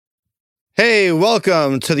Hey,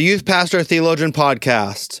 welcome to the Youth Pastor Theologian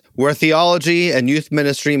Podcast, where theology and youth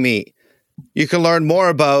ministry meet. You can learn more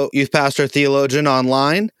about Youth Pastor Theologian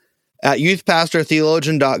online at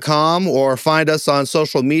youthpastortheologian.com or find us on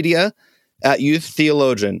social media at Youth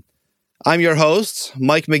Theologian. I'm your host,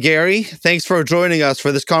 Mike McGarry. Thanks for joining us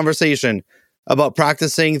for this conversation about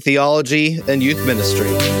practicing theology and youth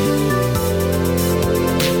ministry.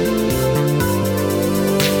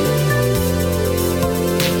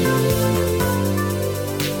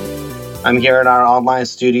 I'm here in our online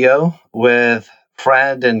studio with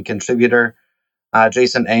friend and contributor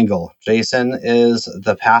Jason Engle. Jason is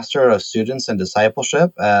the pastor of students and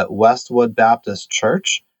discipleship at Westwood Baptist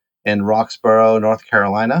Church in Roxborough, North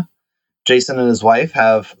Carolina. Jason and his wife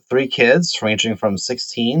have 3 kids ranging from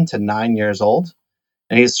 16 to 9 years old,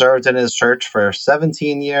 and he's served in his church for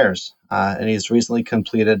 17 years, and he's recently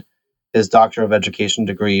completed his Doctor of Education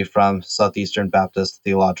degree from Southeastern Baptist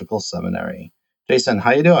Theological Seminary. Jason,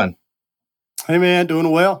 how you doing? Hey, man,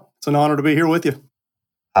 doing well. It's an honor to be here with you.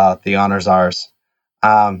 The honor's ours.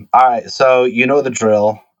 All right, so you know the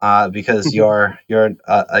drill because you're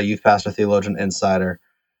a youth pastor theologian insider.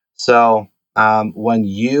 So when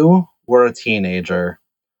you were a teenager,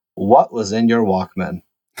 what was in your Walkman?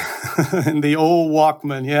 The old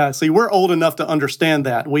Walkman, yeah. See, we're old enough to understand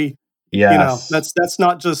that. That's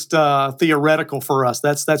not just theoretical for us.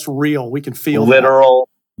 That's real. We can feel literal.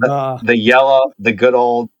 The good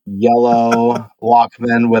old yellow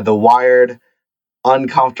Walkman with the wired,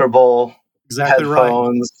 uncomfortable headphones.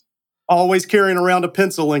 Right. Always carrying around a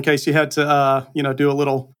pencil in case you had to, do a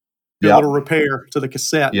little repair to the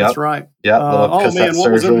cassette. That's right. Yeah.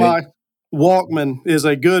 What was in my Walkman is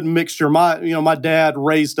a good mixture. My dad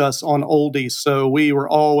raised us on oldies, so we were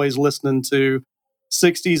always listening to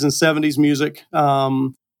 60s and 70s music.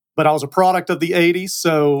 But I was a product of the 80s,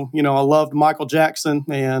 so, I loved Michael Jackson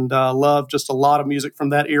and loved just a lot of music from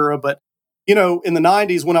that era. But, in the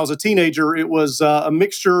 90s, when I was a teenager, it was a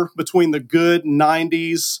mixture between the good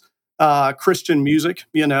 90s Christian music,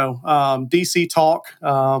 DC talk,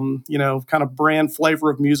 kind of brand flavor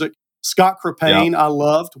of music. Scott Crepane, I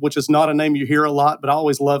loved, which is not a name you hear a lot, but I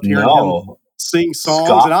always loved hearing him sing songs.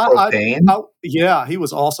 Scott Crepane? Yeah, he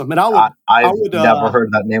was awesome. And I've never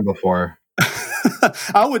heard that name before.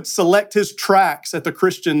 I would select his tracks at the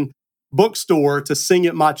Christian bookstore to sing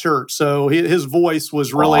at my church. So his voice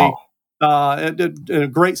was really a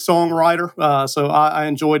great songwriter. So I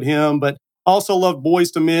enjoyed him, but also loved Boys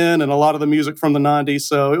to Men and a lot of the music from the 90s.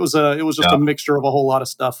 So it was just a mixture of a whole lot of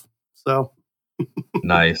stuff. So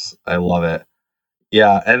nice. I love it.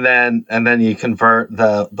 Yeah. And then you convert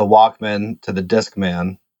the Walkman to the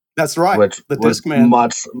Discman. That's right. Which the was Discman.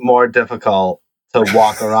 Much more difficult to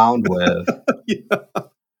walk around with. Yeah.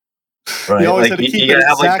 Right. You always had to keep it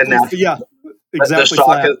exactly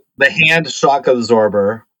flat. The hand shock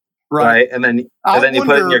absorber. Right. And then you put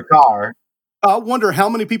it in your car. I wonder how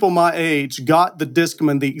many people my age got the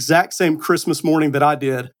Discman the exact same Christmas morning that I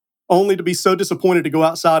did, only to be so disappointed to go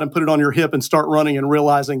outside and put it on your hip and start running and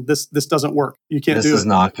realizing this doesn't work. You can't do it. This is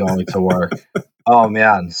not going to work. Oh,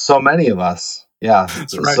 man. So many of us. Yeah.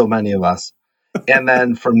 Right. So many of us. And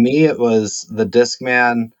then for me, it was the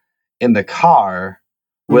Discman in the car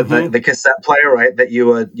with the cassette player, right? That you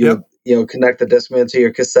would connect the Discman to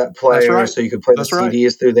your cassette player so you could play the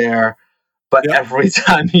CDs through there. But every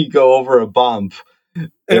time you go over a bump,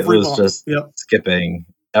 it was just skipping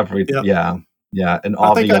every and all the young guys right now.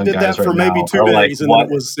 I think I did that for maybe 2 days, and then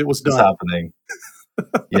it was done. What's happening?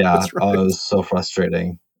 Yeah. Right. Oh, it was so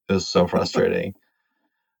frustrating.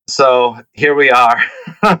 So here we are,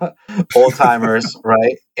 old timers,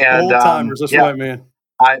 right? And old timers, that's right, man.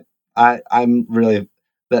 I'm really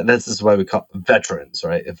this is why we call veterans,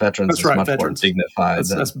 right? Veterans is much more dignified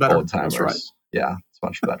than old timers. That's right. Yeah, it's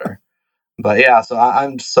much better. But yeah, so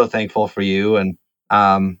I'm so thankful for you and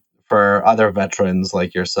for other veterans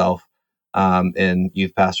like yourself in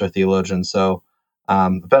Youth Pastor Theologian. So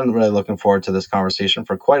I've been really looking forward to this conversation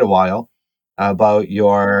for quite a while about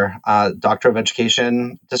your Doctor of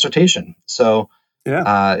Education dissertation. So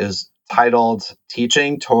is titled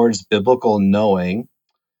Teaching Towards Biblical Knowing,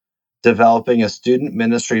 Developing a Student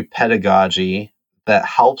Ministry Pedagogy that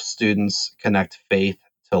Helps Students Connect Faith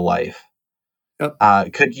to Life.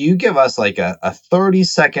 Yep. Could you give us like a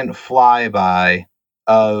 30-second flyby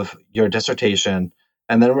of your dissertation,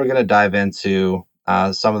 and then we're going to dive into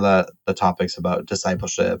some of the topics about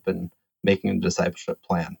discipleship and making a discipleship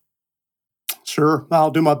plan. Sure,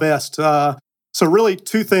 I'll do my best. So really,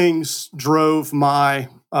 2 things drove my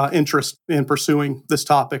interest in pursuing this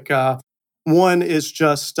topic. One is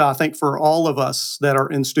just, I think, for all of us that are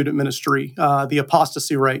in student ministry, the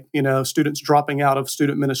apostasy rate, students dropping out of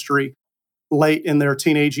student ministry. late in their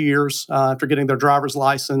teenage years after getting their driver's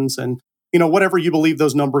license. And, whatever you believe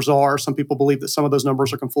those numbers are, some people believe that some of those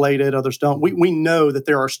numbers are conflated, others don't. We know that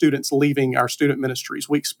there are students leaving our student ministries.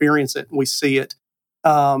 We experience it and we see it.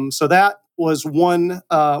 So that was one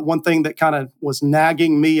thing that kind of was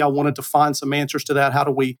nagging me. I wanted to find some answers to that. How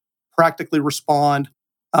do we practically respond?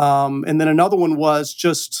 And then another one was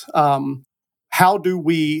just how do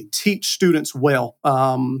we teach students well?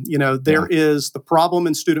 There is the problem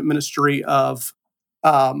in student ministry of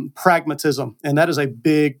pragmatism, and that is a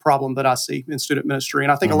big problem that I see in student ministry.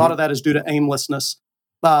 And I think a lot of that is due to aimlessness.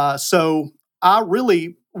 So I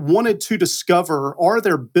really wanted to discover, are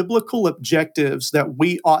there biblical objectives that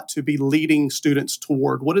we ought to be leading students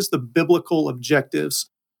toward? What is the biblical objectives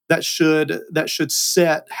that should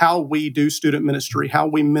set how we do student ministry, how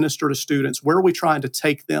we minister to students, where are we trying to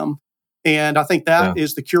take them? And I think that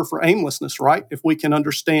is the cure for aimlessness, right? If we can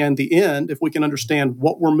understand the end, if we can understand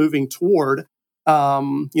what we're moving toward, I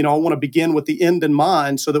want to begin with the end in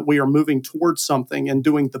mind so that we are moving towards something and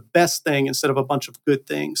doing the best thing instead of a bunch of good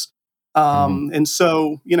things. And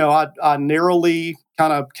so, I narrowly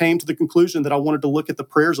kind of came to the conclusion that I wanted to look at the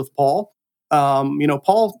prayers of Paul.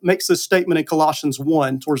 Paul makes this statement in Colossians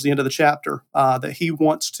 1 towards the end of the chapter that he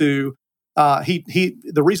wants to,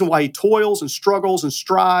 the reason why he toils and struggles and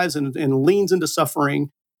strives and leans into suffering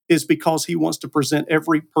is because he wants to present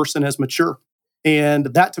every person as mature. And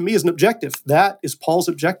that to me is an objective. That is Paul's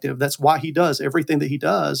objective. That's why he does everything that he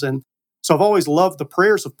does. And so I've always loved the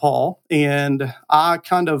prayers of Paul. And I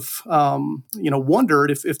kind of, wondered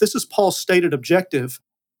if this is Paul's stated objective,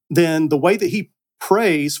 then the way that he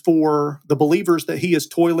prays for the believers that he is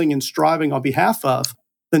toiling and striving on behalf of,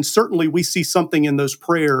 then certainly we see something in those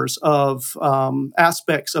prayers of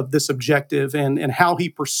aspects of this objective and how he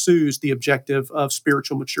pursues the objective of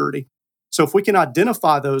spiritual maturity. So if we can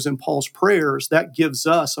identify those in Paul's prayers, that gives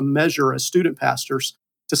us a measure as student pastors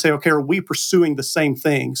to say, okay, are we pursuing the same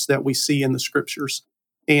things that we see in the scriptures?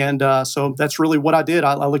 And so that's really what I did.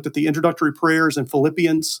 I looked at the introductory prayers in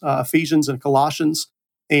Philippians, Ephesians, and Colossians,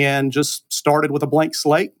 and just started with a blank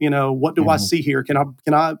slate. What do I see here?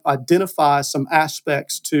 Can I identify some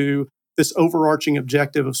aspects to this overarching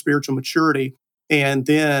objective of spiritual maturity? And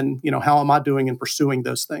then, how am I doing in pursuing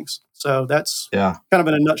those things? So that's kind of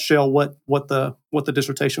in a nutshell what the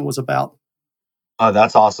dissertation was about.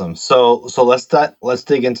 That's awesome. So let's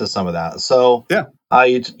dig into some of that. So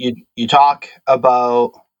you talk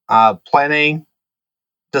about planning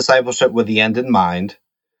discipleship with the end in mind.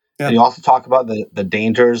 Yeah. And you also talk about the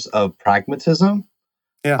dangers of pragmatism.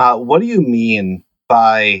 Yeah. What do you mean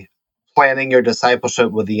by planning your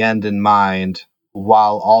discipleship with the end in mind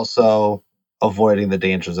while also avoiding the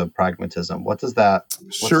dangers of pragmatism? What does that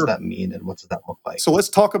mean, and what does that look like? So let's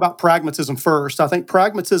talk about pragmatism first. I think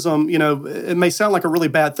pragmatism, it may sound like a really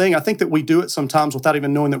bad thing. I think that we do it sometimes without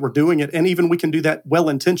even knowing that we're doing it, and even we can do that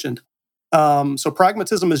well-intentioned. So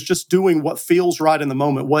pragmatism is just doing what feels right in the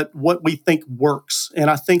moment, what we think works.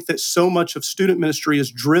 And I think that so much of student ministry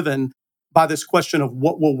is driven by this question of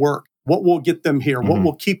what will work, what will get them here, what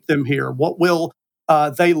will keep them here, what will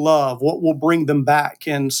they love, what will bring them back.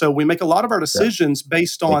 And so we make a lot of our decisions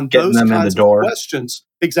based on those kinds of questions.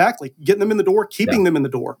 Exactly. Getting them in the door, keeping them in the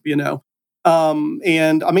door,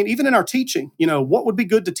 And I mean, even in our teaching, what would be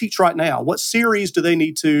good to teach right now? What series do they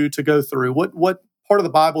need to go through? What part of the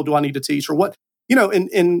Bible do I need to teach? Or what,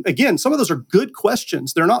 and again, some of those are good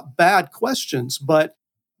questions. They're not bad questions, but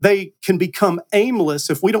they can become aimless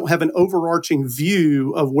if we don't have an overarching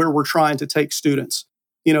view of where we're trying to take students.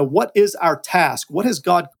 What is our task? What has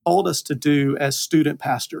God called us to do as student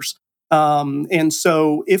pastors? And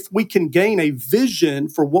so if we can gain a vision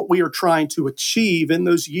for what we are trying to achieve in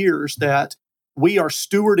those years that we are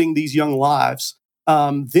stewarding these young lives,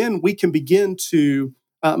 then we can begin to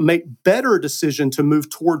make better decision to move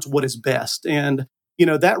towards what is best. And,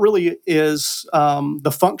 that really is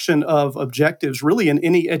the function of objectives, really in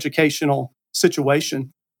any educational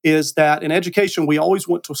situation. Is that in education, we always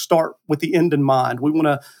want to start with the end in mind. We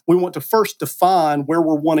want to first define where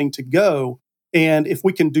we're wanting to go. And if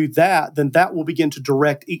we can do that, then that will begin to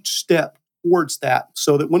direct each step towards that,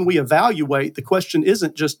 so that when we evaluate, the question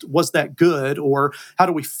isn't just, was that good, or how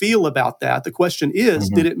do we feel about that? The question is,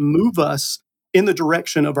 did it move us in the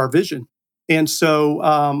direction of our vision? And so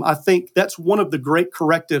I think that's one of the great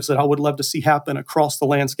correctives that I would love to see happen across the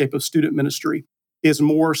landscape of student ministry, is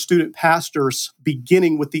more student pastors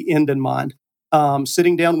beginning with the end in mind,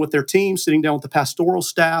 sitting down with their team, sitting down with the pastoral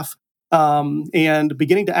staff, and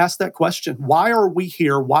beginning to ask that question. Why are we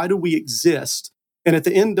here? Why do we exist? And at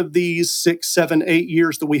the end of these 6, 7, 8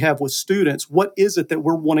 years that we have with students, what is it that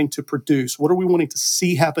we're wanting to produce? What are we wanting to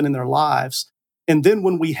see happen in their lives? And then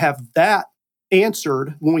when we have that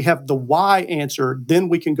answered, when we have the why answered, then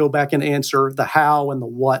we can go back and answer the how and the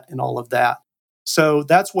what and all of that. So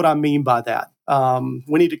that's what I mean by that.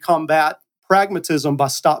 We need to combat pragmatism by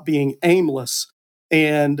stop being aimless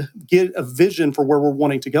and get a vision for where we're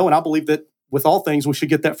wanting to go. And I believe that with all things, we should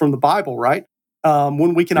get that from the Bible, right?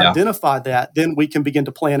 When we can identify that, then we can begin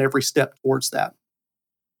to plan every step towards that.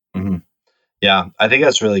 Mm-hmm. Yeah, I think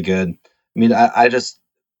that's really good. I mean, I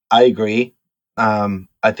agree.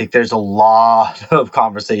 I think there's a lot of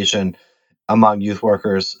conversation among youth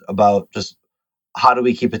workers about just how do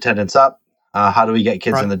we keep attendance up? How do we get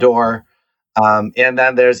kids in the door? And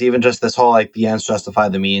then there's even just this whole like the ends justify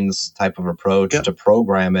the means type of approach to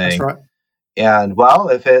programming. That's right. And well,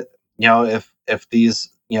 if it, if these,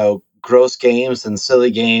 gross games and silly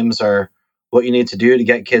games are what you need to do to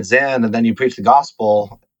get kids in, and then you preach the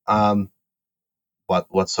gospel,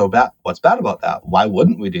 what's so bad? What's bad about that? Why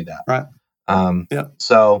wouldn't we do that? Right.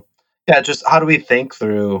 So just how do we think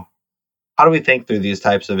through these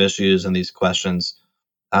types of issues and these questions?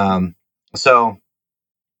 When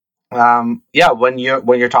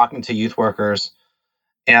you're talking to youth workers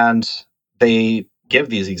and they give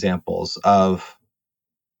these examples of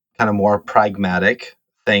kind of more pragmatic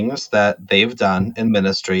things that they've done in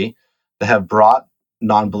ministry that have brought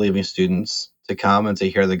non-believing students to come and to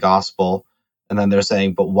hear the gospel, and then they're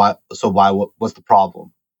saying, but why? So why? What's the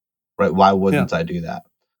problem? Right? Why wouldn't I do that?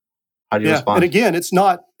 How do you respond? And again, it's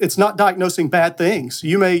not diagnosing bad things.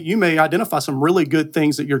 You may identify some really good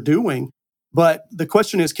things that you're doing, but the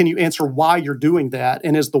question is, can you answer why you're doing that?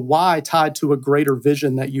 And is the why tied to a greater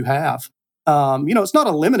vision that you have? It's not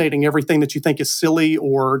eliminating everything that you think is silly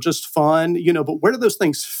or just fun, but where do those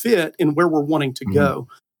things fit in where we're wanting to go?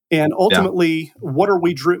 And ultimately, what are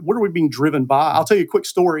we being driven by? I'll tell you a quick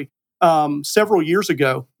story. Several years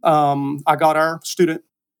ago, I got our student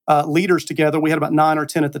leaders together. We had about 9 or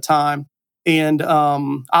 10 at the time. And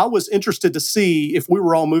I was interested to see if we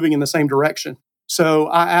were all moving in the same direction. So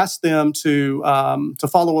I asked them to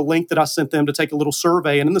follow a link that I sent them to take a little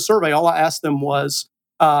survey. And in the survey, all I asked them was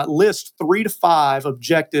list 3 to 5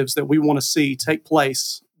 objectives that we want to see take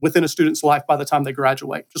place within a student's life by the time they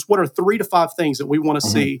graduate. Just what are 3 to 5 things that we want to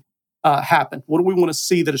see happen? What do we want to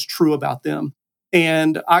see that is true about them?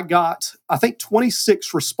 And I got, I think,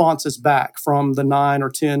 26 responses back from the 9 or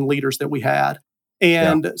 10 leaders that we had.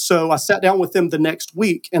 And so I sat down with them the next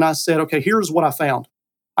week and I said, okay, here's what I found.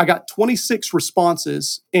 I got 26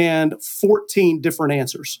 responses and 14 different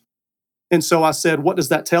answers. And so I said, what does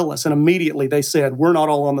that tell us? And immediately they said, we're not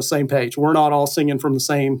all on the same page. We're not all singing from the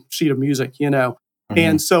same sheet of music,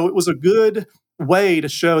 And so it was a good way to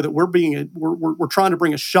show that we're trying to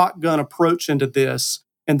bring a shotgun approach into this.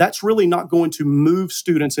 And that's really not going to move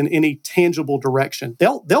students in any tangible direction.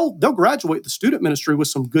 They'll graduate the student ministry with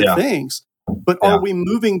some good things, but are we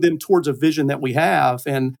moving them towards a vision that we have?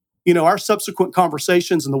 And our subsequent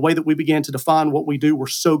conversations and the way that we began to define what we do were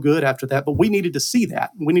so good after that. But we needed to see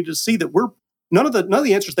that. We needed to see that none of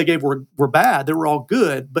the answers they gave were bad. They were all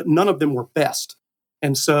good, but none of them were best.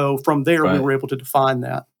 And so from there, we were able to define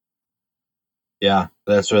that. Yeah,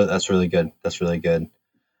 that's really good. That's really good.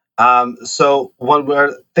 So when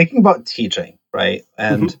we're thinking about teaching, right,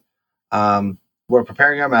 and we're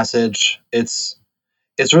preparing our message, it's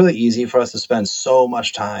really easy for us to spend so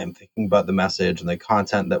much time thinking about the message and the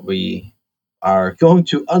content that we are going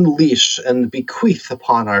to unleash and bequeath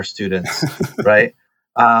upon our students, right?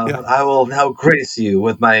 I will now grace you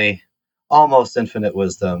with my almost infinite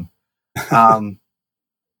wisdom.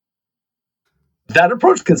 That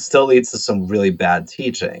approach can still lead to some really bad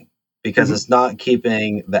teaching because it's not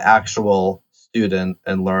keeping the actual student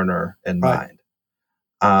and learner in mind.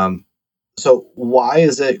 So why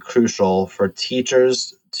is it crucial for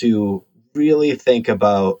teachers to really think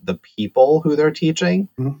about the people who they're teaching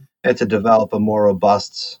and to develop a more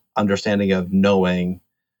robust understanding of knowing?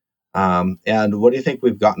 And what do you think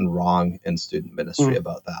we've gotten wrong in student ministry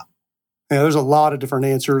about that? Yeah, there's a lot of different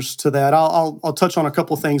answers to that. I'll touch on a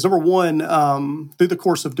couple of things. Number one, through the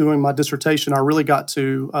course of doing my dissertation, I really got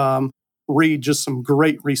to read just some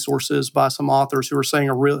great resources by some authors who are saying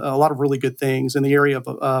a lot of really good things in the area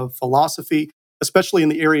of philosophy, especially in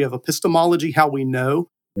the area of epistemology, how we know,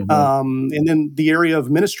 and then the area of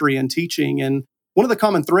ministry and teaching. And one of the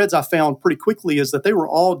common threads I found pretty quickly is that they were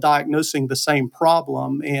all diagnosing the same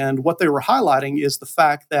problem. And what they were highlighting is the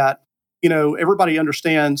fact that, everybody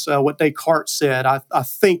understands what Descartes said, I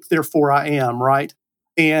think, therefore I am, right?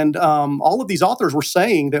 And all of these authors were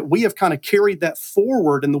saying that we have kind of carried that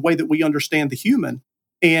forward in the way that we understand the human.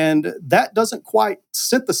 And that doesn't quite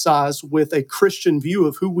synthesize with a Christian view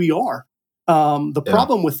of who we are. The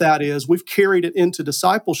problem with that is we've carried it into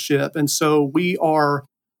discipleship. And so we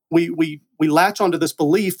we latch onto this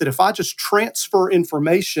belief that if I just transfer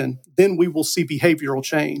information, then we will see behavioral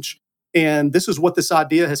change. And this is what this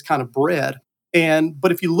idea has kind of bred.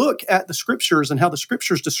 But if you look at the scriptures and how the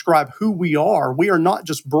scriptures describe who we are not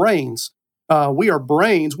just brains. We are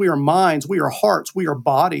brains, we are minds, we are hearts, we are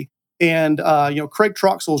body. And Craig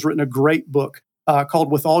Troxell has written a great book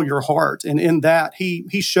called "With All Your Heart," and in that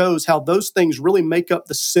he shows how those things really make up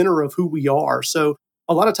the center of who we are. So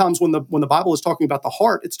a lot of times when the Bible is talking about the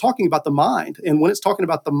heart, it's talking about the mind, and when it's talking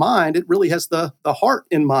about the mind, it really has the heart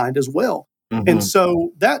in mind as well. Mm-hmm. And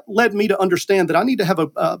so that led me to understand that I need to have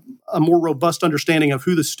a more robust understanding of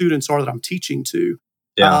who the students are that I'm teaching to.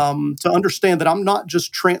 Yeah. To understand that I'm not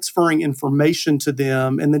just transferring information to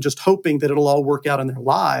them and then just hoping that it'll all work out in their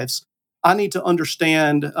lives. I need to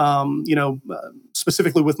understand,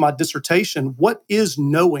 specifically with my dissertation, what is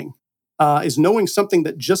knowing? Is knowing something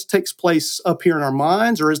that just takes place up here in our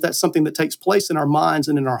minds, or is that something that takes place in our minds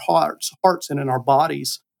and in our hearts and in our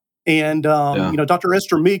bodies? And, Dr.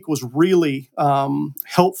 Esther Meek was really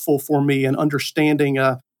helpful for me in understanding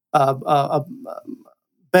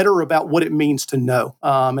better about what it means to know,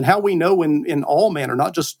 and how we know in all manner,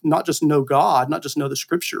 not just know God, not just know the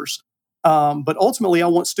scriptures. But ultimately, I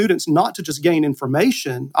want students not to just gain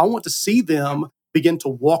information. I want to see them begin to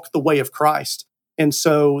walk the way of Christ. And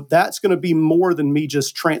so that's going to be more than me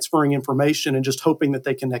just transferring information and just hoping that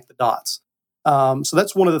they connect the dots. So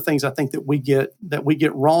that's one of the things I think that we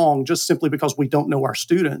get wrong just simply because we don't know our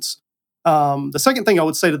students. The second thing I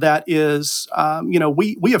would say to that is,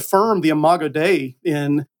 we affirm the Imago Dei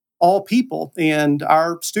in all people, and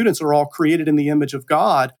our students are all created in the image of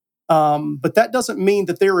God. But that doesn't mean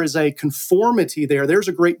that there is a conformity there. There's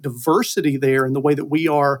a great diversity there in the way that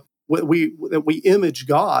we image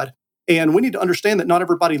God. And we need to understand that not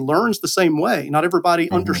everybody learns the same way. Not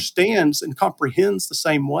everybody understands and comprehends the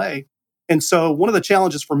same way. And so one of the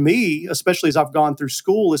challenges for me, especially as I've gone through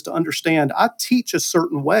school, is to understand I teach a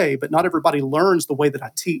certain way, but not everybody learns the way that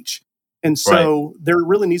I teach. And so there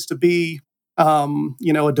really needs to be,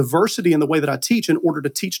 a diversity in the way that I teach in order to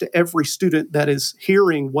teach to every student that is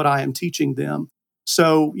hearing what I am teaching them.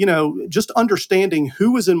 So, just understanding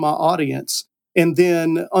who is in my audience and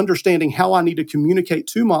then understanding how I need to communicate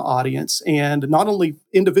to my audience, and not only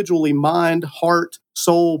individually mind, heart,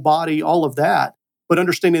 soul, body, all of that, but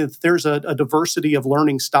understanding that there's a diversity of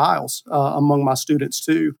learning styles among my students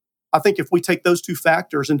too. I think if we take those two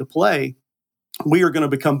factors into play, we are going to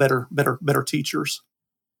become better teachers.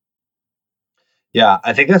 Yeah,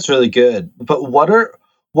 I think that's really good. But what are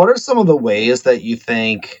some of the ways that you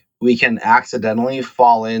think we can accidentally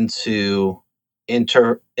fall into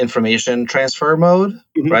information transfer mode,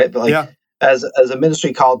 right? But as a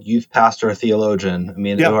ministry called Youth Pastor Theologian, I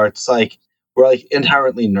mean, it's like we're like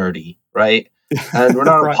inherently nerdy, right? And we're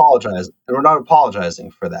not apologizing. And we're not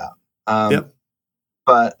apologizing for that.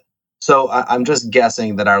 But so I'm just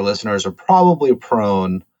guessing that our listeners are probably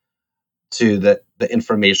prone to the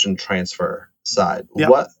information transfer side.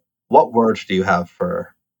 What words do you have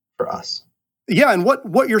for us? Yeah, and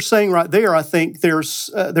what you're saying right there, I think there's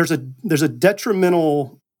a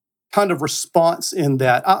detrimental kind of response in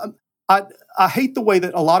that. I hate the way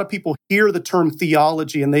that a lot of people hear the term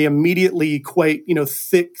theology and they immediately equate,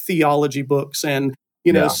 thick theology books and,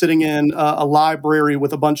 sitting in a library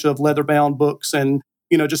with a bunch of leather-bound books and,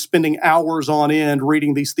 just spending hours on end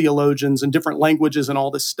reading these theologians and different languages and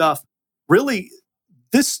all this stuff. Really,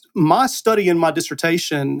 my study in my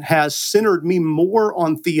dissertation has centered me more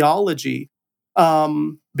on theology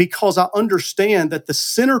because I understand that the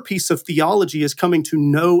centerpiece of theology is coming to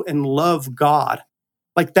know and love God.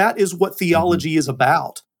 Like that is what theology is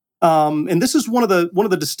about. And this is one of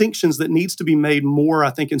the distinctions that needs to be made more, I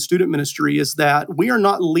think, in student ministry is that we are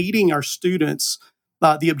not leading our students.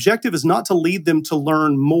 The objective is not to lead them to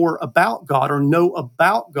learn more about God or know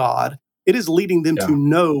about God. It is leading them to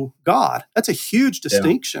know God. That's a huge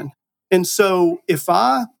distinction. Yeah. And so if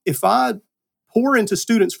I pour into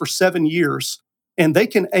students for 7 years and they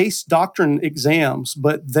can ace doctrine exams,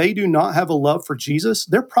 but they do not have a love for Jesus,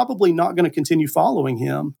 they're probably not going to continue following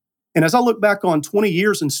him. And as I look back on 20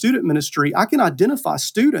 years in student ministry, I can identify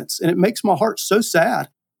students, and it makes my heart so sad,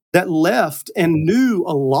 that left and knew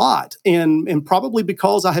a lot. And probably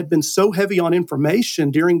because I had been so heavy on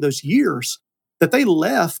information during those years, that they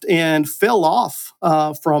left and fell off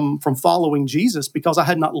from following Jesus because I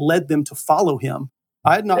had not led them to follow him.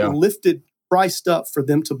 I had not lifted Christ up for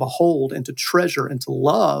them to behold and to treasure and to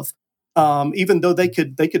love, even though they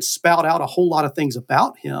could spout out a whole lot of things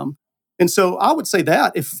about him. And so I would say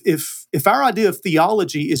that if our idea of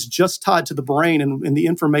theology is just tied to the brain and the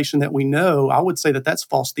information that we know, I would say that that's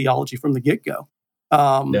false theology from the get-go.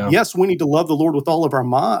 Yes, we need to love the Lord with all of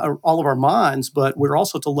our minds, but we're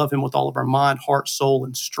also to love him with all of our mind, heart, soul,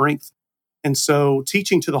 and strength. And so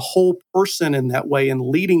teaching to the whole person in that way and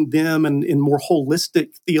leading them in more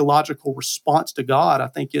holistic theological response to God, I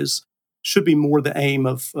think should be more the aim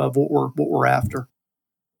of what we're after.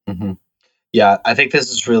 Mm-hmm. Yeah, I think this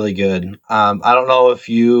is really good. I don't know if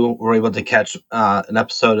you were able to catch an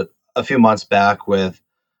episode a few months back with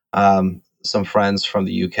some friends from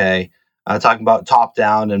the UK talking about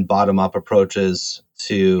top-down and bottom-up approaches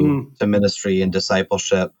to ministry and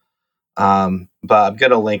discipleship. But I'm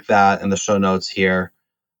going to link that in the show notes here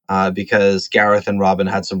because Gareth and Robin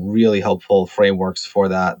had some really helpful frameworks for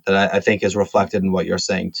that I think is reflected in what you're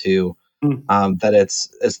saying too. That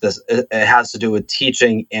it has to do with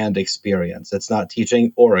teaching and experience. It's not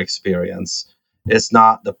teaching or experience. It's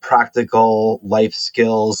not the practical life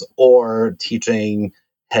skills or teaching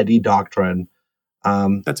heady doctrine.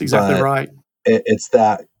 That's exactly right. It's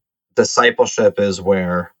that discipleship is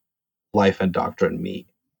where life and doctrine meet.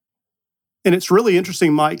 And it's really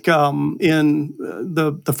interesting, Mike. In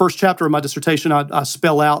the first chapter of my dissertation, I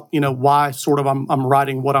spell out, why sort of I'm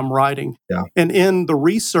writing what I'm writing. Yeah. And in the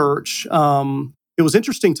research, it was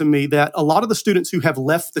interesting to me that a lot of the students who have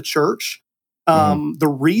left the church,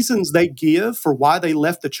 the reasons they give for why they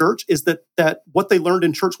left the church is that what they learned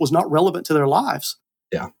in church was not relevant to their lives.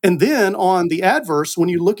 Yeah. And then on the adverse, when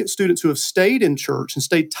you look at students who have stayed in church and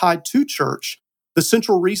stayed tied to church, the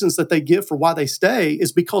central reasons that they give for why they stay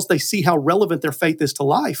is because they see how relevant their faith is to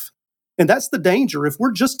life. And that's the danger. If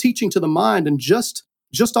we're just teaching to the mind and just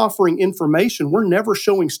offering information, we're never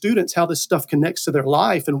showing students how this stuff connects to their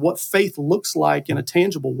life and what faith looks like in a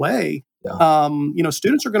tangible way. Yeah.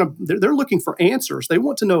 Students are they're looking for answers. They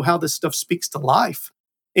want to know how this stuff speaks to life.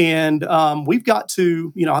 And we've got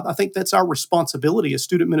to, I think that's our responsibility as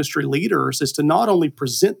student ministry leaders is to not only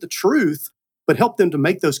present the truth, but help them to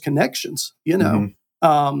make those connections, so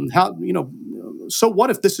what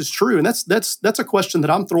if this is true? And that's a question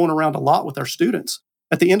that I'm throwing around a lot with our students.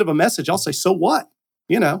 At the end of a message, I'll say, so what?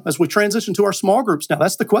 As we transition to our small groups now,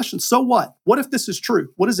 that's the question. So what? What if this is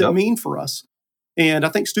true? What does it mean for us? And I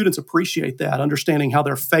think students appreciate that, understanding how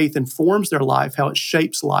their faith informs their life, how it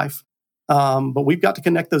shapes life. But we've got to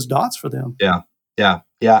connect those dots for them. Yeah.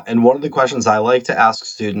 And one of the questions I like to ask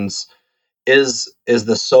students is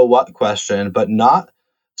the so what question, but not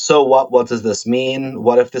so what does this mean?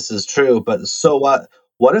 What if this is true? But so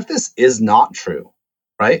what if this is not true?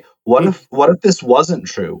 Right? What if this wasn't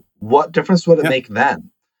true? What difference would it make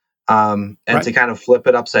then? And to kind of flip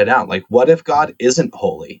it upside down, like what if God isn't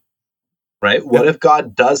holy? Right? What if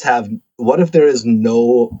God what if there is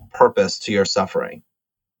no purpose to your suffering?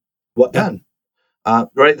 What then?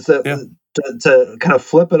 Right? So, to kind of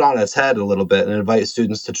flip it on its head a little bit and invite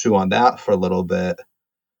students to chew on that for a little bit.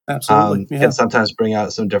 Absolutely. Can sometimes bring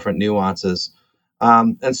out some different nuances.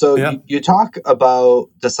 And so you talk about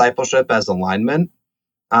discipleship as alignment.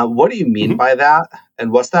 What do you mean by that?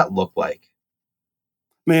 And what's that look like?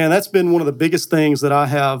 Man, that's been one of the biggest things that I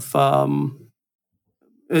have.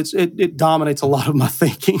 It dominates a lot of my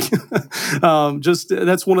thinking.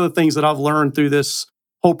 That's one of the things that I've learned through this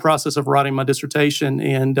whole process of writing my dissertation,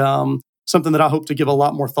 and something that I hope to give a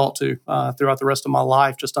lot more thought to throughout the rest of my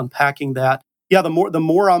life. Just unpacking that. Yeah, the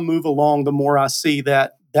more I move along, the more I see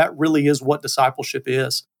that really is what discipleship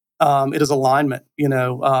is. It is alignment.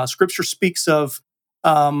 Scripture speaks of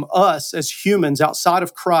us as humans outside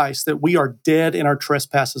of Christ, that we are dead in our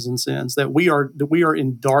trespasses and sins, that we are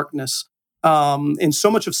in darkness. And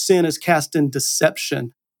so much of sin is cast in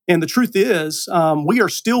deception. And the truth is, we are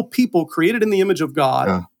still people created in the image of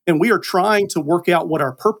God, and we are trying to work out what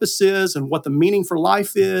our purpose is and what the meaning for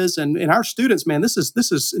life is. And our students, man, this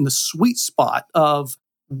is in the sweet spot of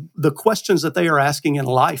the questions that they are asking in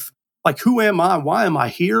life. Like, who am I? Why am I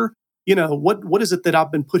here? What is it that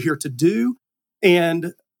I've been put here to do?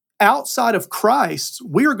 And outside of Christ,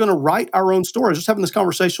 we are going to write our own story. I was just having this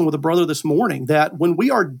conversation with a brother this morning that when we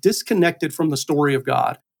are disconnected from the story of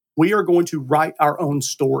God, we are going to write our own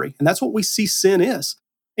story. And that's what we see sin is.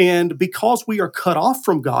 And because we are cut off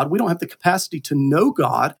from God, we don't have the capacity to know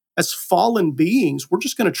God as fallen beings. We're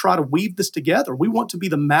just going to try to weave this together. We want to be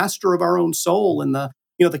the master of our own soul and the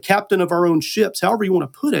captain of our own ships, however you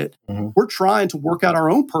want to put it. We're trying to work out our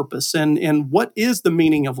own purpose and what is the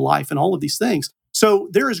meaning of life and all of these things. So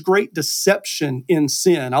there is great deception in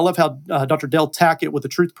sin. I love how Dr. Del Tackett with the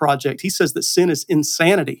Truth Project, he says that sin is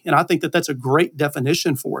insanity. And I think that that's a great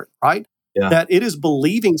definition for it, right? Yeah. That it is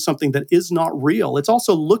believing something that is not real. It's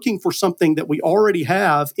also looking for something that we already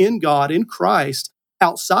have in God, in Christ,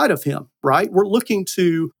 outside of him, right? We're looking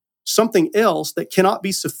to something else that cannot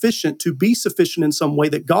be sufficient to be sufficient in some way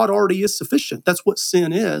that God already is sufficient. That's what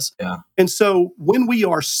sin is. Yeah. And so when we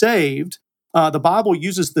are saved, the Bible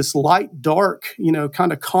uses this light, dark,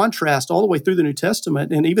 kind of contrast all the way through the New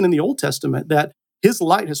Testament and even in the Old Testament, that his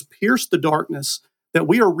light has pierced the darkness, that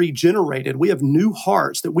we are regenerated, we have new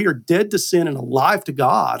hearts, that we are dead to sin and alive to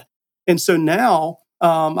God. And so now,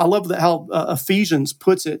 I love how Ephesians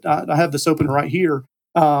puts it. I have this open right here.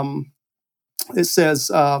 It says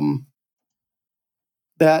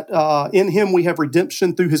that in him we have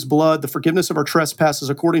redemption through his blood, the forgiveness of our trespasses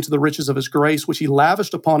according to the riches of his grace, which he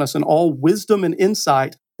lavished upon us in all wisdom and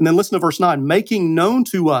insight. And then listen to verse 9, making known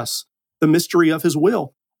to us the mystery of his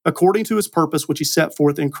will, according to his purpose, which he set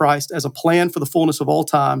forth in Christ as a plan for the fullness of all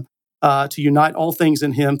time, to unite all things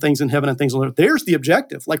in him, things in heaven and things on earth. There's the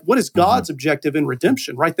objective. Like, what is God's objective in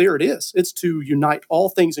redemption? Right there it is. It's to unite all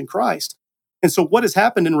things in Christ. And so what has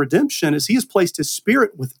happened in redemption is he has placed his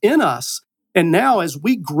spirit within us. And now as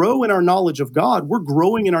we grow in our knowledge of God, we're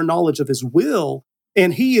growing in our knowledge of his will.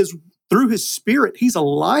 And he is, through his spirit, he's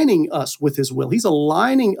aligning us with his will. He's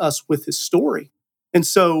aligning us with his story. And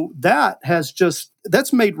so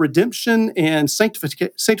that's made redemption and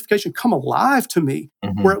sanctification come alive to me.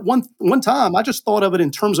 Where at one time, I just thought of it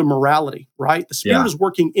in terms of morality, right? The Spirit is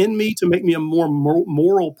working in me to make me a more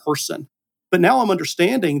moral person. But now I'm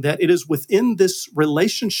understanding that it is within this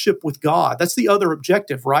relationship with God. That's the other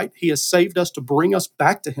objective, right? He has saved us to bring us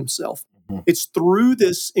back to himself. It's through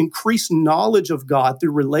this increased knowledge of God,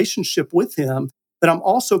 through relationship with him, that I'm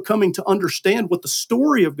also coming to understand what the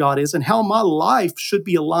story of God is and how my life should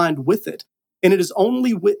be aligned with it. And it's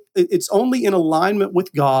only in alignment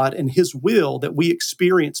with God and his will that we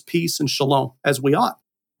experience peace and shalom as we ought.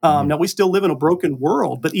 Now, we still live in a broken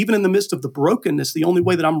world, but even in the midst of the brokenness, the only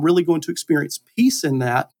way that I'm really going to experience peace in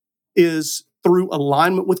that is through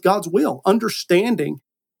alignment with God's will, understanding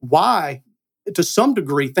why, to some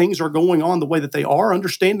degree, things are going on the way that they are,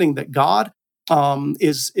 understanding that God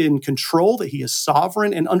is in control, that he is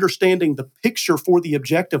sovereign, and understanding the picture for the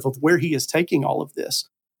objective of where he is taking all of this.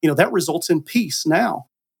 That results in peace now.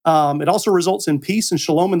 It also results in peace and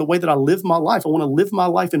shalom in the way that I live my life. I want to live my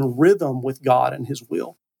life in rhythm with God and his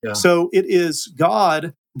will. Yeah. So it is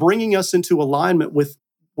God bringing us into alignment with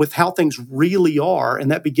how things really are, and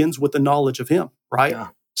that begins with the knowledge of him, right? Yeah.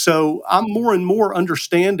 So I'm more and more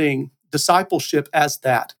understanding discipleship as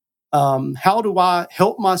that. How do I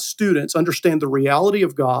help my students understand the reality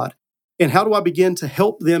of God? And how do I begin to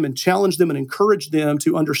help them and challenge them and encourage them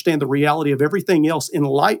to understand the reality of everything else in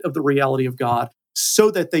light of the reality of God so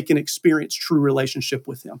that they can experience true relationship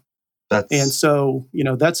with him? And so,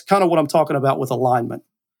 that's kind of what I'm talking about with alignment.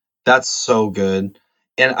 That's so good.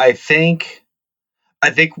 And I think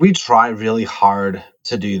we try really hard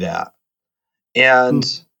to do that. And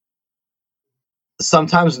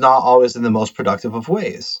sometimes not always in the most productive of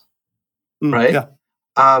ways. Right?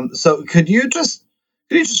 Yeah. So could you just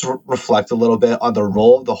reflect a little bit on the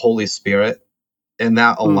role of the Holy Spirit in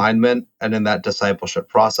that alignment and in that discipleship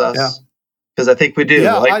process? Yeah. Because I think we do.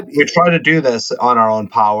 Yeah, we try to do this on our own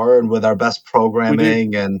power and with our best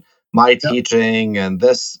programming and my teaching and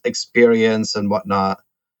this experience and whatnot.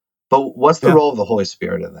 But what's the role of the Holy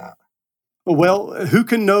Spirit in that? Well, who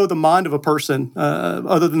can know the mind of a person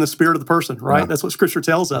other than the spirit of the person, right? Yeah. That's what Scripture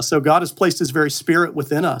tells us. So God has placed his very spirit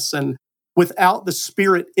within us. And without the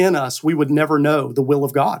spirit in us, we would never know the will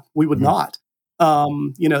of God. We would not.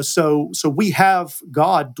 So we have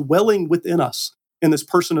God dwelling within us in this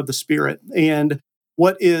person of the Spirit. And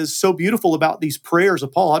what is so beautiful about these prayers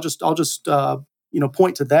of Paul, I'll just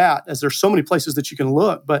point to that, as there's so many places that you can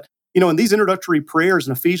look. But, in these introductory prayers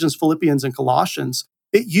in Ephesians, Philippians, and Colossians,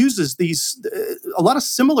 it uses a lot of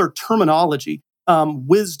similar terminology,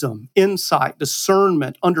 wisdom, insight,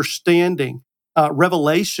 discernment, understanding,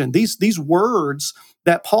 revelation. These words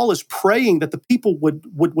that Paul is praying that the people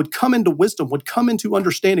would come into wisdom, would come into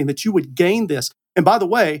understanding, that you would gain this. And by the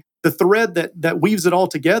way, the thread that weaves it all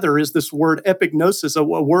together is this word epignosis, a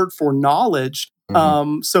word for knowledge.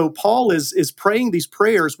 So Paul is praying these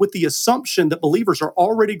prayers with the assumption that believers are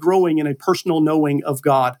already growing in a personal knowing of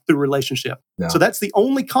God through relationship. Yeah. So that's the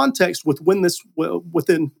only context within this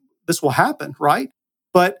will happen, right?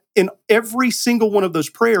 But in every single one of those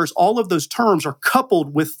prayers, all of those terms are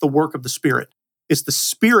coupled with the work of the Spirit. It's the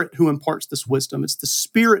Spirit who imparts this wisdom. It's the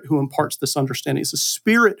Spirit who imparts this understanding. It's the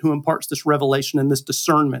Spirit who imparts this revelation and this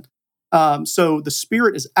discernment. So the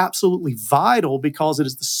Spirit is absolutely vital, because it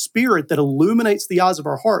is the Spirit that illuminates the eyes of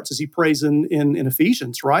our hearts, as he prays in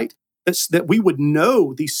Ephesians, right? That we would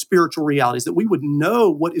know these spiritual realities, that we would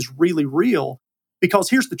know what is really real. Because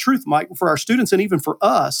here's the truth, Mike, for our students and even for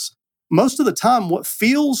us, most of the time what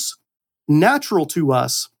feels natural to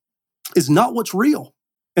us is not what's real.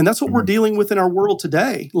 And that's what we're dealing with in our world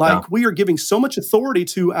today. Like we are giving so much authority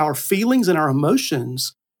to our feelings and our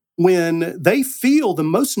emotions when they feel the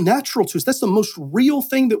most natural to us. That's the most real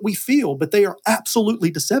thing that we feel, but they are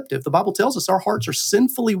absolutely deceptive. The Bible tells us our hearts are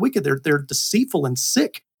sinfully wicked. They're deceitful and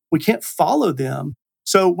sick. We can't follow them.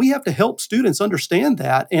 So we have to help students understand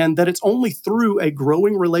that, and that it's only through a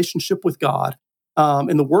growing relationship with God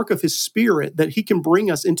and the work of His Spirit that He can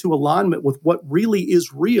bring us into alignment with what really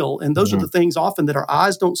is real. And those are the things often that our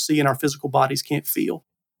eyes don't see and our physical bodies can't feel.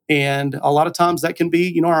 And a lot of times that can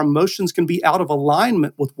be, our emotions can be out of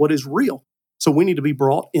alignment with what is real. So we need to be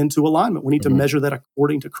brought into alignment. We need to measure that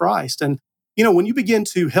according to Christ. And, when you begin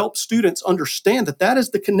to help students understand that that is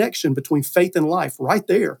the connection between faith and life right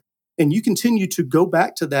there, and you continue to go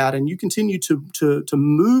back to that, and you continue to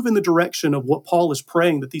move in the direction of what Paul is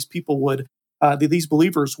praying that these people would, that these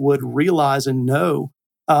believers would realize and know,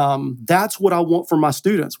 that's what I want for my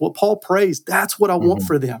students. What Paul prays, that's what I want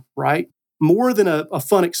for them, right? More than a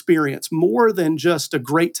fun experience, more than just a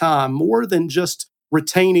great time, more than just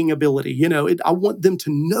retaining ability. I want them to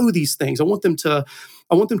know these things. I want them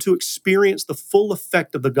to experience the full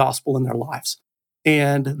effect of the gospel in their lives.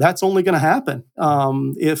 And that's only going to happen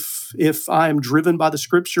if I am driven by the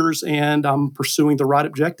scriptures and I'm pursuing the right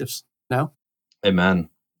objectives. No? Amen.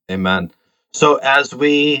 So as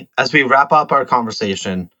we wrap up our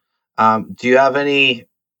conversation, do you have any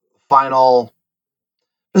final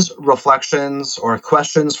just reflections or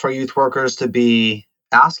questions for youth workers to be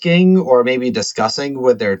asking or maybe discussing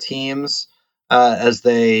with their teams as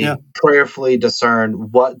they prayerfully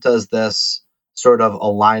discern what does this sort of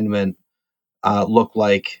alignment look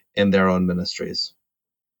like in their own ministries?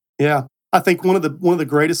 Yeah, I think one of the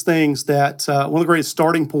greatest things that one of the greatest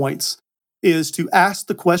starting points is to ask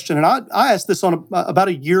the question, and I ask this on about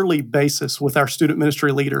a yearly basis with our student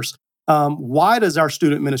ministry leaders. Why does our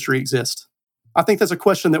student ministry exist? I think that's a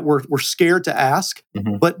question that we're scared to ask,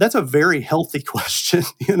 but that's a very healthy question.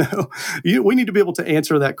 We need to be able to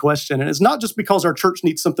answer that question, and it's not just because our church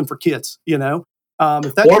needs something for kids. If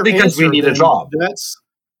that's or your because answer, we need a job.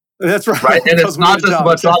 That's right. Right, and it's not just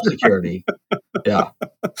about job security. Yeah.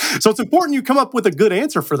 So it's important you come up with a good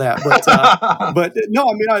answer for that. But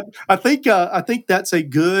no, I think that's a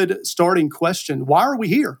good starting question. Why are we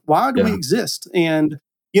here? Why do we exist? And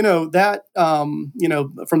that from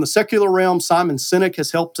the secular realm, Simon Sinek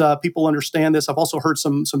has helped people understand this. I've also heard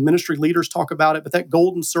some ministry leaders talk about it. But that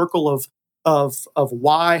golden circle of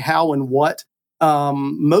why, how, and what.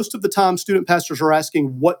 Most of the time, student pastors are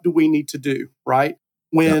asking, "What do we need to do?" Right?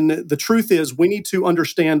 When the truth is, we need to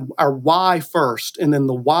understand our why first, and then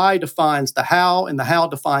the why defines the how, and the how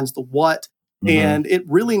defines the what. And it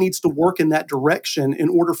really needs to work in that direction in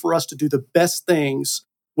order for us to do the best things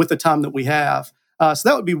with the time that we have. So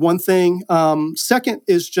that would be one thing. Second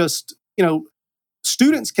is just,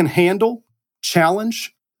 students can handle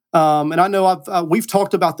challenge. And I know we've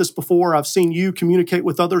talked about this before. I've seen you communicate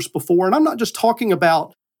with others before, and I'm not just talking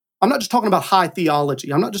about high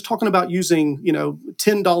theology. I'm not just talking about using,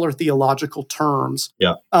 $10 theological terms.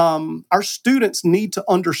 Yeah. Our students need to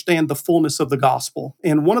understand the fullness of the gospel.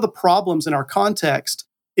 And one of the problems in our context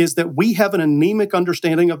is that we have an anemic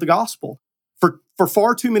understanding of the gospel. For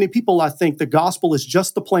far too many people, I think the gospel is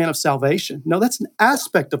just the plan of salvation. No, that's an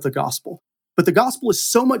aspect of the gospel. But the gospel is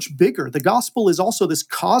so much bigger. The gospel is also this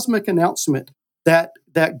cosmic announcement that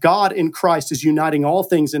God in Christ is uniting all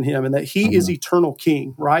things in Him and that He is eternal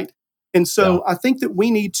King, right? And so I think that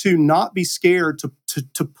we need to not be scared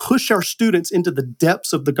to push our students into the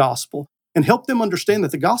depths of the gospel and help them understand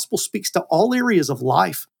that the gospel speaks to all areas of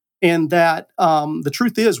life, and that the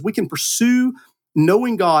truth is we can pursue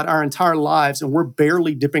knowing God our entire lives, and we're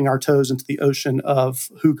barely dipping our toes into the ocean of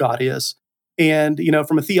who God is. And,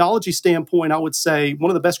 from a theology standpoint, I would say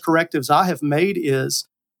one of the best correctives I have made is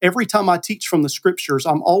every time I teach from the scriptures,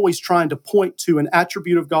 I'm always trying to point to an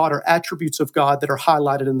attribute of God or attributes of God that are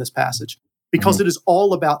highlighted in this passage, because it is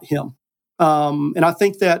all about Him. And I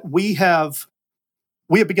think that we have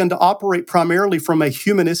begun to operate primarily from a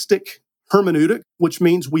humanistic hermeneutic, which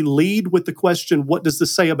means we lead with the question, what does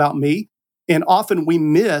this say about me? And often we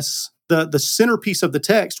miss the centerpiece of the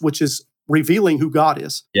text, which is revealing who God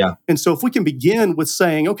is. Yeah. And so if we can begin with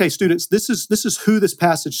saying, okay, students, this is who this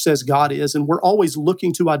passage says God is, and we're always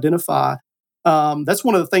looking to identify. That's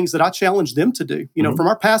one of the things that I challenge them to do. From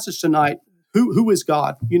our passage tonight, who is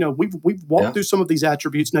God? We've walked through some of these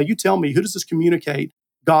attributes. Now you tell me, who does this communicate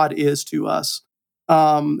God is to us?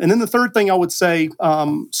 And then the third thing I would say,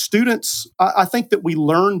 students, I think that we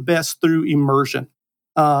learn best through immersion.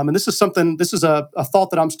 And this is a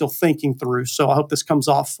thought that I'm still thinking through. So I hope this comes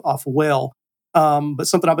off well. But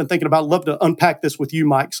something I've been thinking about. I'd love to unpack this with you,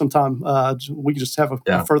 Mike, sometime. We can just have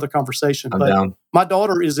a further conversation. I'm down. My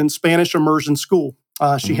daughter is in Spanish immersion school.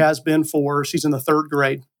 She has been she's in the 3rd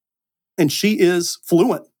grade. And she is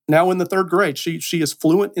fluent now in the 3rd grade. She is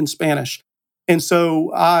fluent in Spanish. And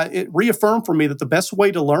so it reaffirmed for me that the best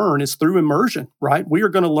way to learn is through immersion, right? We are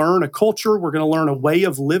going to learn a culture. We're going to learn a way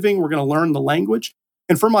of living. We're going to learn the language.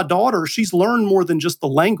 And for my daughter, she's learned more than just the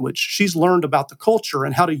language. She's learned about the culture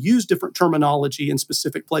and how to use different terminology in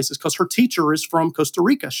specific places because her teacher is from Costa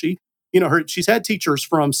Rica. She's had teachers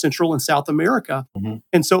from Central and South America.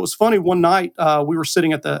 And so it was funny. One night we were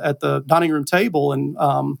sitting at the dining room table, and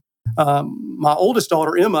my oldest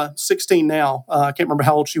daughter, Emma, 16 now, I can't remember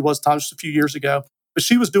how old she was just a few years ago, but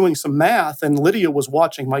she was doing some math, and Lydia was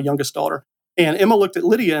watching, my youngest daughter. And Emma looked at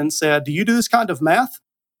Lydia and said, "Do you do this kind of math?"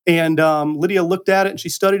 And Lydia looked at it and she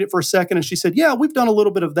studied it for a second and she said, "Yeah, we've done a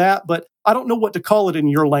little bit of that, but I don't know what to call it in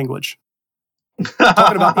your language."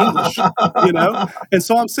 Talking about English, And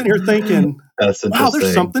so I'm sitting here thinking, wow,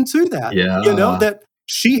 there's something to that. That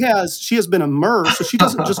she has been immersed, so she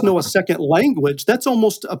doesn't just know a second language. That's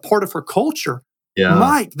almost a part of her culture. Yeah.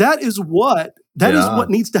 Mike, that is what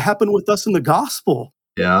needs to happen with us in the gospel.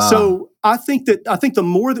 Yeah. So I think the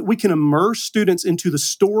more that we can immerse students into the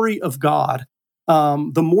story of God,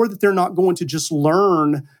 the more that they're not going to just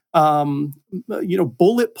learn,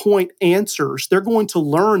 bullet point answers. They're going to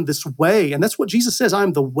learn this way. And that's what Jesus says, "I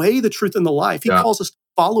am the way, the truth, and the life." He calls us to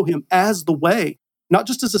follow him as the way, not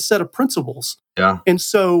just as a set of principles. Yeah. And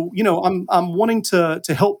so, I'm wanting to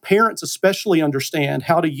help parents especially understand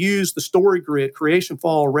how to use the story grid, creation,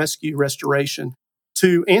 fall, rescue, restoration,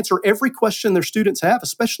 to answer every question their students have,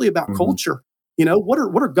 especially about culture. What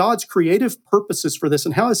are God's creative purposes for this,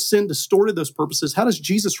 and how has sin distorted those purposes? How does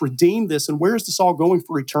Jesus redeem this, and where is this all going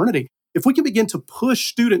for eternity? If we can begin to push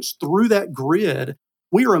students through that grid,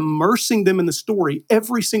 we are immersing them in the story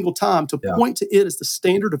every single time to point to it as the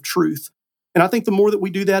standard of truth. And I think the more that we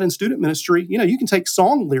do that in student ministry, you can take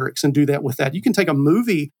song lyrics and do that with that. You can take a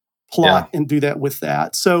movie plot and do that with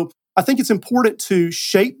that. So I think it's important to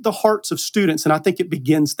shape the hearts of students, and I think it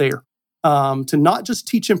begins there. To not just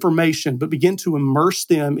teach information, but begin to immerse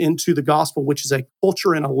them into the gospel, which is a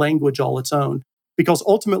culture and a language all its own. Because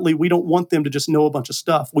ultimately, we don't want them to just know a bunch of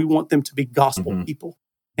stuff. We want them to be gospel people.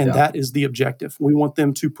 And that is the objective. We want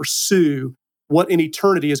them to pursue what in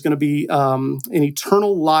eternity is going to be an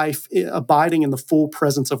eternal life abiding in the full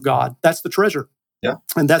presence of God. That's the treasure. Yeah.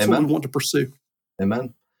 And that's what we want to pursue.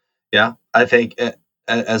 Amen. Yeah. I think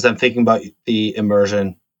as I'm thinking about the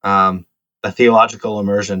immersion, the theological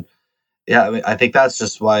immersion, I think that's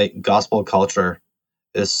just why gospel culture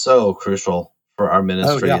is so crucial for our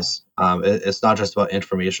ministries. It's not just about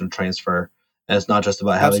information transfer, and it's not just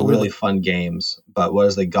about having really fun games, but what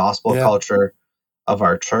is the gospel culture of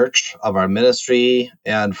our church, of our ministry,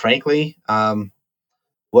 and frankly,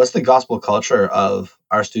 what's the gospel culture of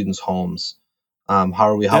our students' homes? How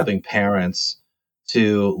are we helping parents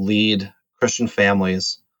to lead Christian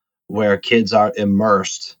families where kids are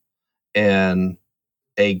immersed in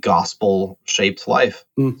a gospel-shaped life,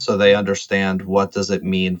 so they understand what does it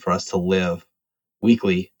mean for us to live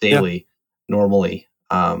weekly, daily, normally,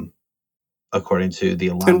 according to the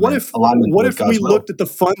alignment. And what if we looked at the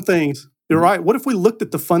fun things? You're right. What if we looked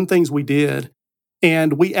at the fun things we did,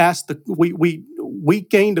 and we asked we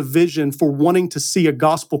gained a vision for wanting to see a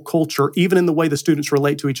gospel culture, even in the way the students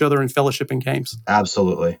relate to each other in fellowship and games.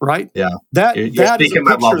 Absolutely. Right? Yeah. That is a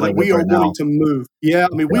picture that we are wanting to move. Yeah.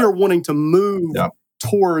 I mean, we are wanting to move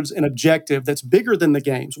towards an objective that's bigger than the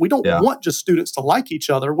games. We don't want just students to like each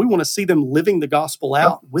other. We want to see them living the gospel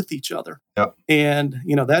out with each other. Yep. And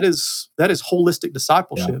that is holistic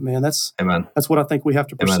discipleship, man. That's what I think we have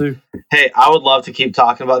to pursue. Hey, I would love to keep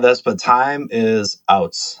talking about this, but time is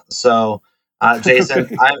out. So,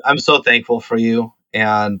 Jason, I'm so thankful for you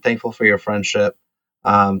and thankful for your friendship.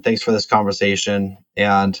 Thanks for this conversation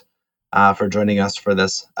and for joining us for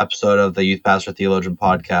this episode of the Youth Pastor Theologian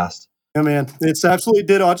podcast. Yeah, man, it's absolutely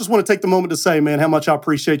ditto. I just want to take the moment to say, man, how much I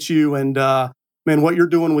appreciate you. And man, what you're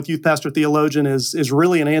doing with Youth Pastor Theologian is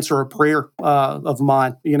really an answer, a prayer of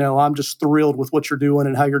mine. I'm just thrilled with what you're doing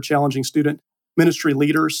and how you're challenging student ministry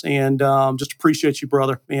leaders, and just appreciate you,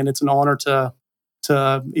 brother. And it's an honor to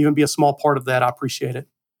even be a small part of that. I appreciate it.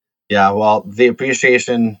 Yeah, well, the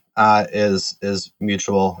appreciation is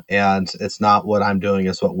mutual, and it's not what I'm doing,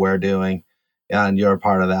 it's what we're doing, and you're a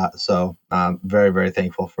part of that. So I'm very, very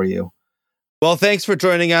thankful for you. Well, thanks for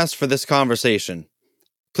joining us for this conversation.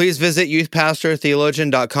 Please visit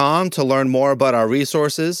youthpastortheologian.com to learn more about our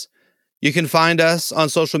resources. You can find us on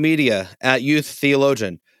social media at Youth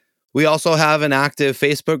Theologian, We also have an active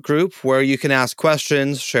Facebook group where you can ask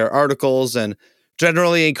questions, share articles, and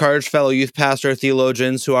generally encourage fellow youth pastor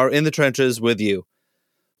theologians who are in the trenches with you.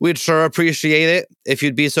 We'd sure appreciate it if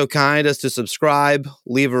you'd be so kind as to subscribe,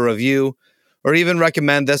 leave a review, or even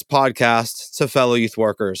recommend this podcast to fellow youth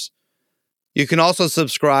workers. You can also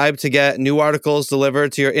subscribe to get new articles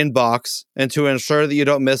delivered to your inbox and to ensure that you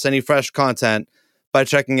don't miss any fresh content by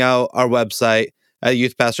checking out our website at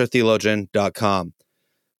youthpastortheologian.com.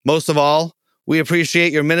 Most of all, we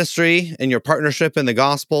appreciate your ministry and your partnership in the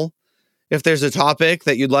gospel. If there's a topic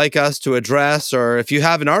that you'd like us to address, or if you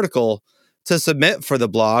have an article to submit for the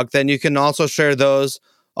blog, then you can also share those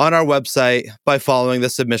on our website by following the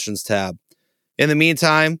submissions tab. In the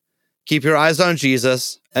meantime, keep your eyes on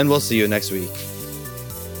Jesus, and we'll see you next week.